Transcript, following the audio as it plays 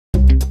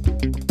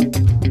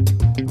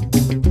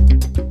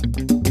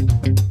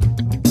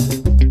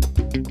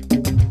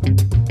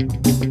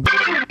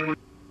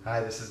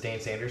this is Dane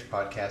Sanders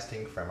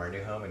podcasting from our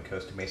new home in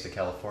Costa Mesa,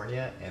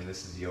 California, and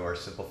this is your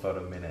Simple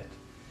Photo Minute.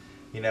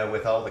 You know,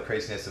 with all the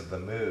craziness of the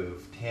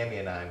move, Tammy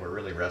and I were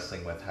really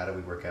wrestling with how do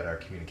we work out our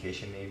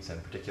communication needs, in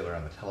particular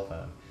on the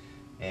telephone.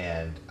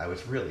 And I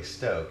was really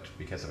stoked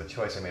because of a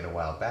choice I made a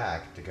while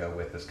back to go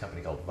with this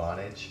company called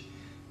Vonage,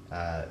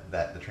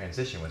 that the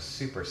transition was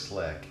super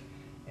slick.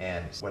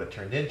 And what it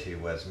turned into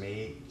was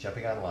me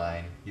jumping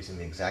online, using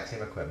the exact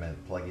same equipment,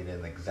 plugging it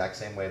in the exact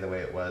same way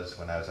it was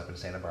when I was up in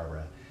Santa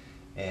Barbara,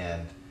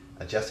 and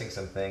adjusting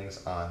some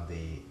things on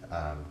the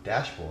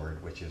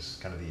dashboard, which is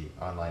kind of the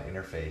online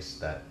interface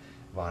that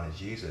Vonage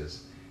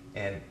uses,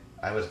 and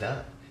I was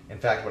done. In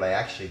fact, what I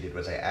actually did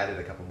was I added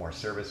a couple more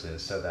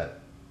services so that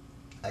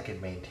I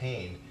could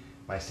maintain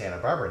my Santa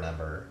Barbara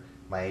number,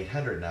 my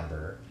 800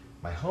 number,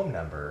 my home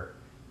number,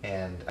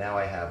 and now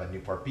I have a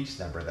Newport Beach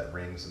number that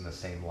rings in the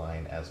same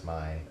line as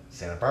my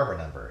Santa Barbara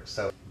number.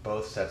 So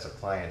both sets of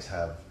clients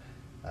have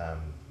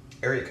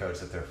area codes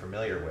that they're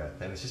familiar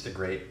with, and it's just a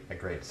great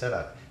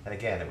setup. And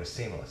again, it was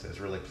seamless. It was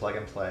really plug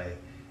and play,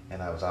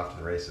 and I was off to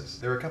the races.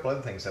 There were a couple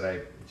other things that I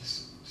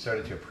just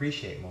started to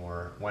appreciate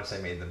more once I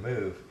made the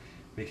move,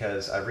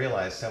 because I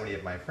realized so many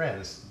of my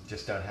friends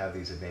just don't have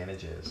these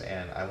advantages,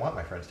 and I want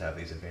my friends to have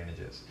these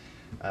advantages.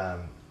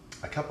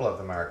 A couple of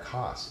them are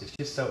cost. It's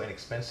just so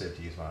inexpensive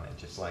to use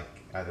Vonage. It's like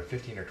either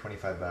 15 or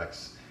 25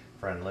 bucks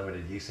for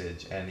unlimited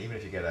usage, and even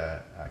if you get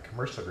a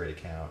commercial grade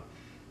account,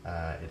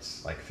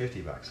 it's like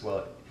 50 bucks.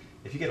 Well,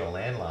 if you get a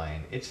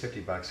landline, it's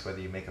 50 bucks whether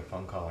you make a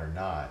phone call or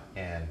not,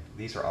 and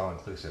these are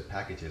all-inclusive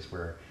packages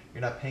where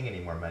you're not paying any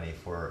more money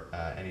for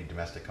any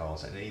domestic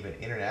calls, and even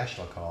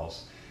international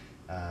calls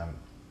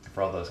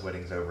for all those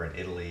weddings over in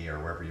Italy or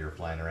wherever you're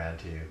flying around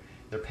to,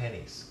 they're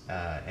pennies,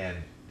 and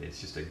it's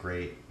just a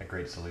great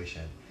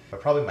solution. But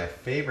probably my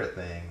favorite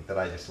thing that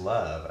I just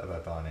love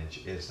about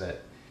Vonage is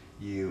that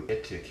you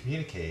get to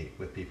communicate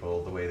with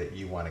people the way that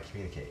you want to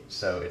communicate.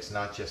 So it's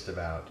not just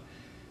about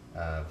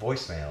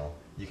voicemail.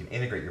 You can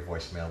integrate your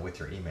voicemail with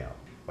your email.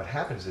 What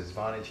happens is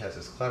Vonage has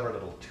this clever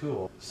little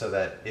tool so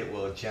that it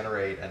will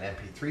generate an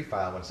MP3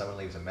 file when someone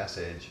leaves a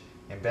message,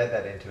 embed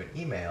that into an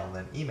email, and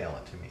then email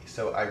it to me.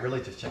 So I really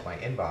just check my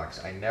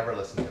inbox. I never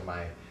listen to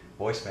my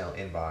voicemail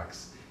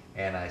inbox,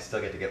 and I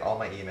still get to get all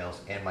my emails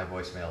and my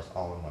voicemails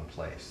all in one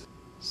place.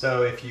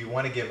 So if you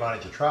want to give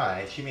Vonage a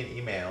try, shoot me an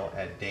email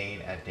at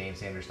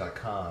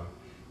dane@danesanders.com,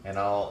 and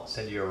I'll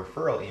send you a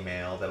referral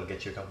email that'll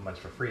get you a couple months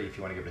for free if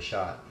you want to give it a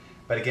shot.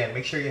 But again,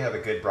 make sure you have a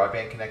good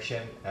broadband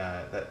connection.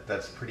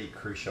 That's pretty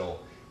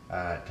crucial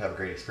to have a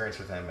great experience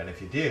with them. And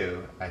if you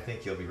do, I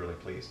think you'll be really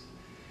pleased.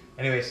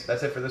 Anyways,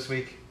 that's it for this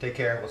week. Take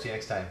care. We'll see you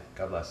next time.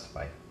 God bless.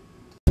 Bye.